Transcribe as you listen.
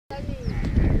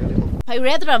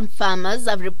Pyrethrum farmers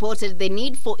have reported the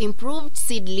need for improved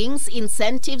seedlings,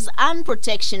 incentives and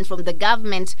protection from the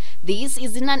government. This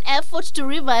is in an effort to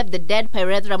revive the dead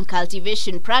pyrethrum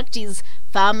cultivation practice.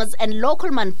 Farmers and local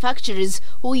manufacturers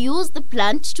who use the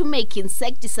plant to make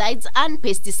insecticides and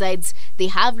pesticides, they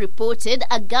have reported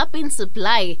a gap in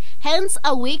supply, hence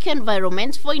a weak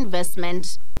environment for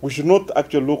investment. We should not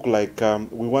actually look like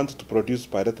we want to produce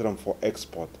pyrethrum for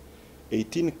export.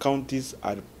 18 counties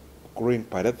are growing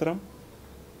pyrethrum.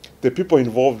 The people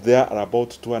involved there are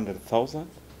about 200,000.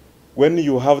 When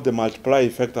you have the multiplier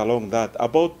effect along that,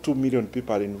 about 2 million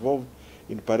people are involved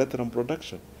in pyrethrum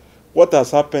production. What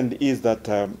has happened is that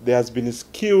there has been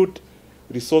skewed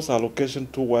resource allocation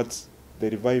towards the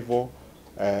revival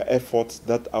efforts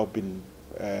that have been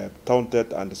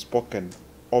touted and spoken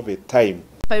over time.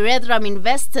 Pyrethrum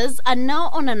investors are now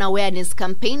on an awareness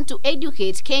campaign to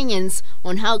educate Kenyans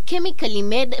on how chemically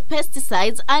made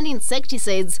pesticides and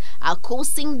insecticides are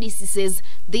causing diseases.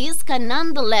 This can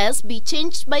nonetheless be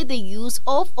changed by the use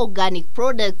of organic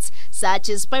products such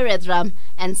as pyrethrum.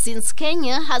 And since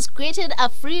Kenya has created a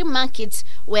free market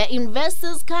where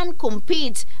investors can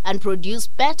compete and produce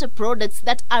better products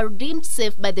that are deemed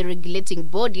safe by the regulating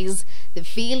bodies, the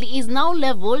field is now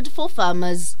leveled for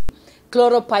farmers.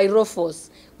 Chloropyrethrum,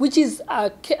 which is a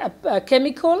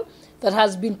chemical that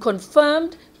has been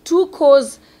confirmed to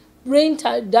cause brain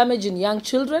damage in young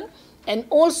children and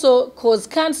also cause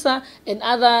cancer and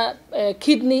other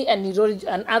kidney and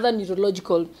other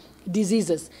neurological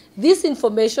diseases. This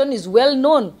information is well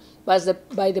known by the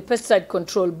Pesticide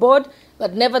Control Board,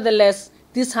 but nevertheless,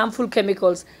 these harmful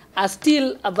chemicals are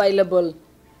still available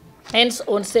hence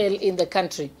on sale in the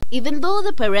country. Even though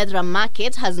the pyrethrum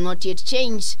market has not yet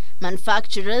changed,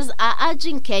 manufacturers are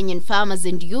urging Kenyan farmers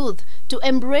and youth to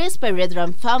embrace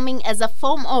pyrethrum farming as a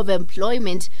form of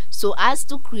employment so as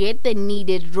to create the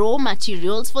needed raw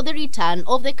materials for the return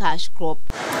of the cash crop.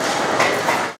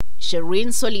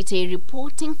 Shireen Solitary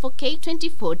reporting for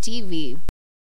K24 TV.